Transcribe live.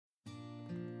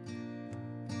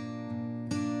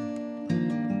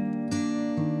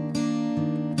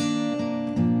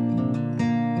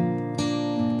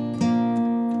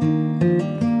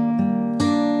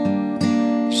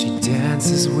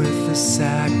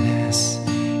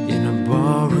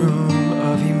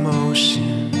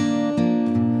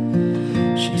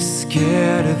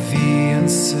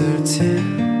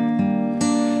uncertain.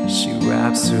 She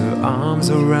wraps her arms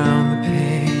around the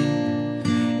pain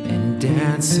and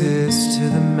dances to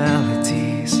the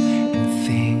melodies and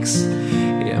thinks,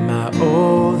 am I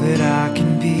all that I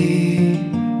can be?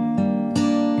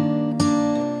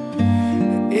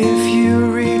 If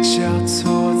you reach out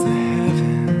towards the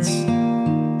heavens,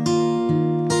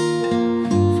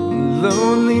 from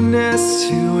loneliness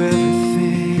to everything,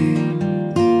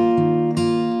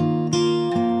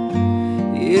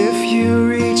 if you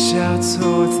reach out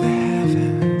towards the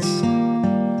heavens,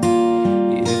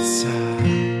 it's a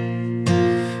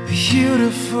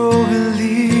beautiful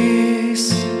release.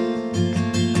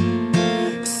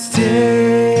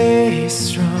 Stay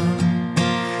strong,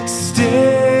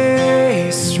 stay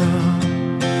strong,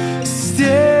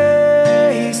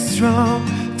 stay strong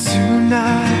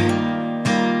tonight.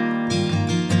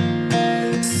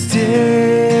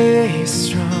 Stay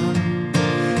strong,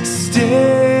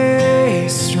 stay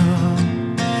strong,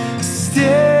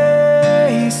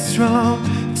 stay strong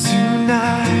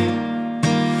tonight,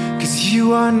 'cause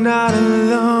you are not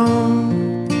alone.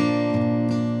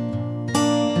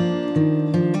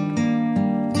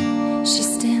 She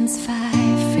stands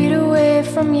 5 feet away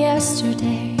from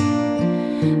yesterday,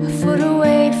 a foot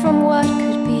away from what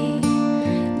could be.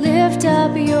 Lift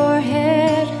up your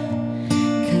head,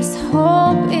 'cause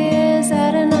hope is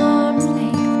at an arm's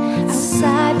length.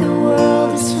 Outside the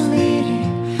world is fleeting,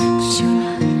 but you're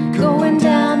not going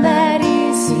down that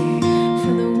easy.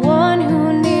 For the one who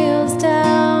kneels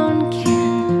down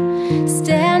can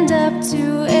stand up to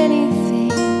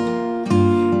anything.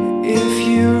 If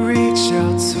you reach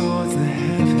out towards the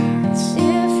heavens,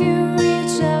 If you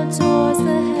reach out towards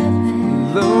the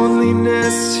heavens,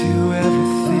 loneliness to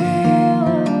everything.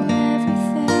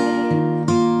 everything.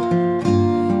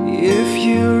 If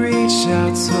you reach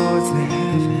out towards the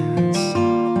heavens,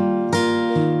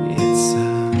 it's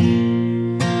a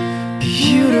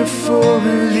beautiful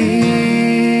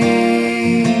release.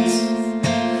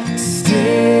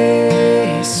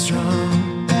 Stay strong,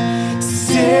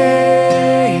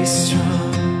 stay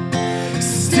strong,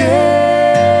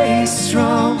 stay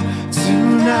strong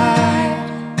tonight.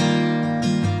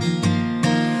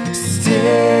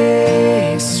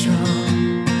 Stay strong,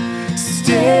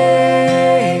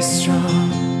 stay strong,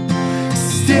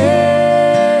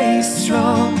 stay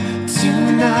strong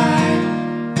tonight,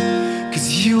 'cause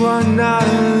you are not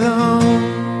alone.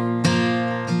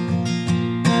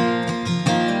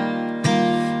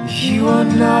 You are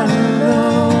not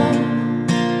alone,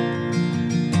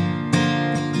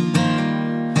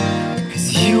 'cause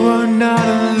you are not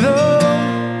alone.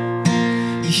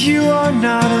 You are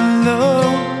not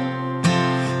alone.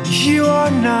 You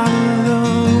are not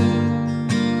alone.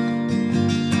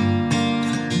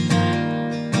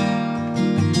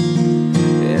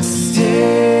 And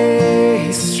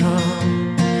stay strong,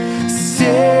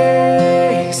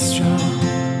 stay strong,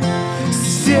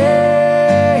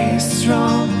 stay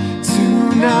strong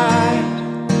tonight,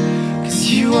 'cause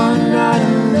you are not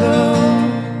alone.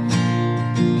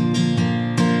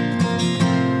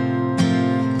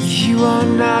 You are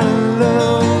not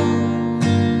alone,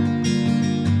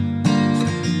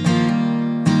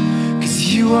 'cause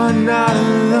you are not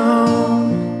alone.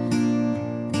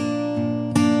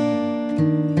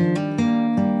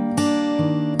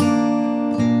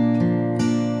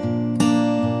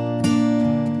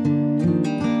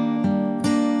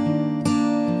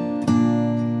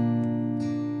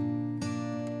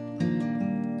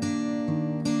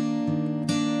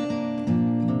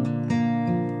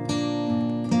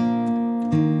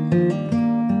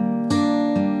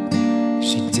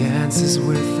 She dances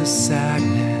with the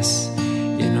sadness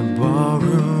in a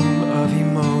ballroom of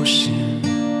emotion.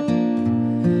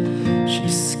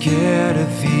 She's scared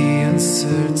of the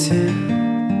uncertain.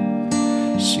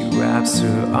 She wraps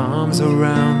her arms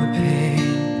around the pain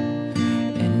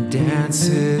and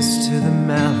dances to the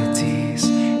melodies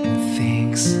and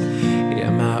thinks,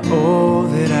 am I all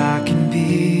that I can be?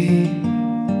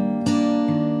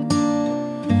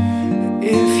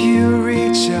 If you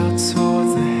reach out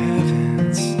towards the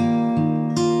heavens,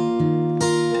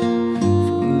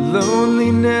 from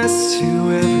loneliness to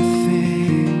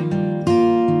everything,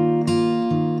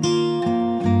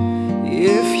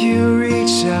 if you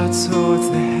reach out towards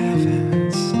the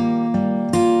heavens,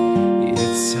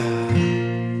 it's a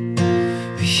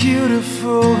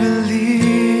beautiful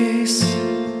release.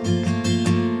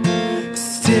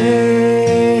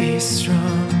 Stay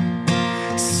strong,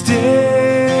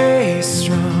 stay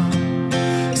strong,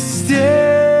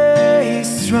 stay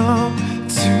strong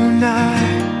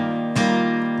tonight.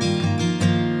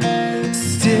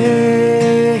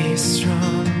 Stay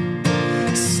strong,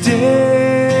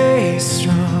 stay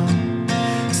strong,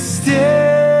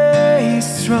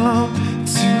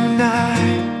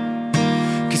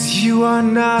 are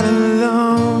not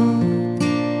alone.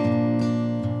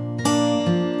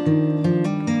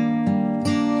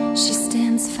 She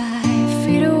stands 5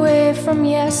 feet away from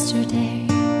yesterday,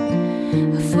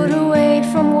 a foot away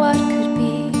from what could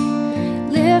be.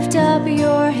 Lift up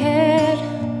your head,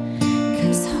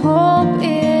 'cause hope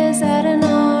is at an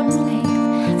arm's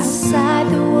length. Outside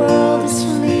the world is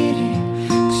fleeting,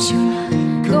 but you're not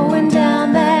going down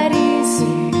that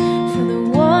easy. For the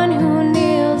one who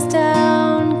kneels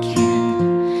down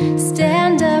can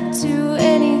stand up to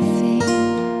anything.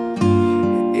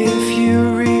 If you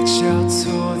reach out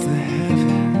toward the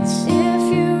heavens, If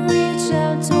you reach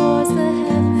out towards the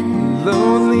heavens,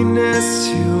 loneliness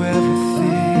to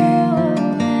everything.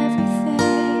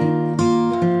 everything.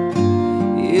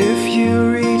 If you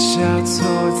reach out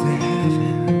towards the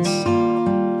heavens,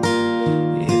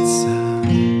 it's a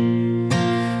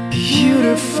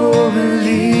beautiful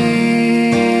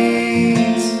release.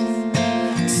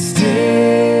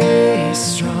 Stay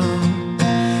strong,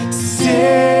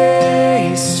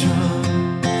 stay strong,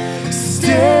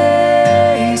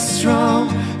 stay strong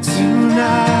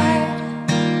tonight.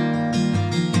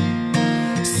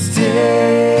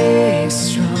 Stay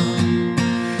strong,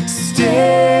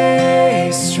 stay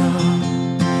strong,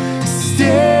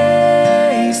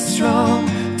 stay strong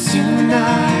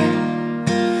tonight.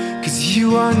 'Cause you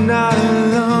are not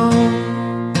alone.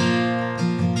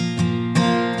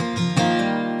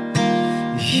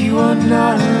 You are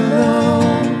not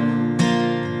alone.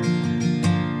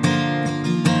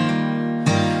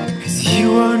 'Cause you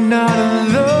are not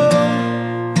alone.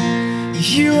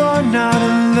 You are not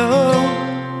alone.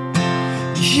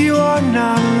 You are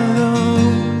not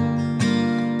alone.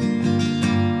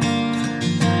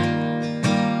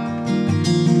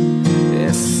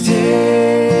 And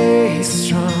stay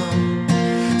strong,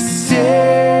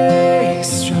 stay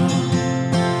strong,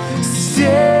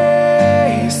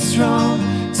 stay strong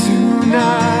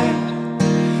tonight.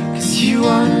 'Cause you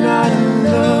are not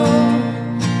alone.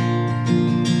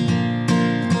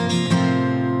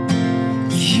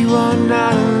 You are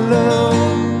not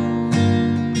alone.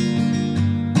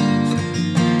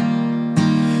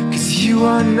 You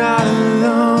are not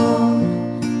alone.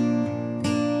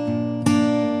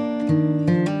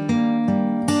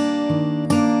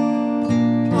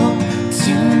 Oh,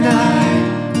 tonight,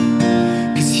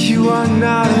 'cause you are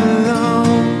not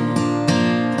alone.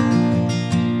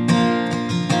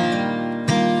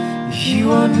 You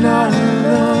are not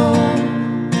alone.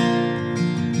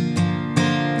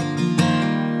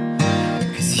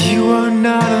 'Cause you are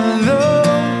not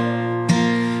alone.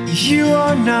 You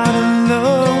are not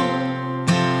alone.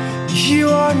 You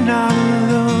are not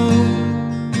alone.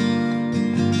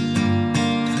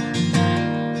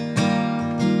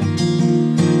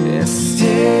 And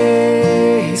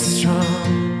stay strong,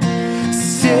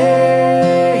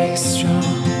 stay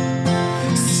strong,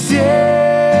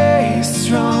 stay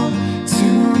strong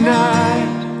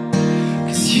tonight.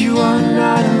 'Cause you are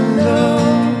not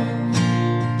alone.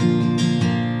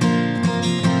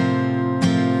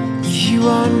 You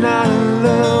are not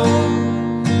alone.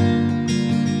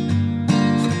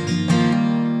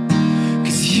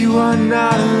 You are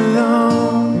not alone.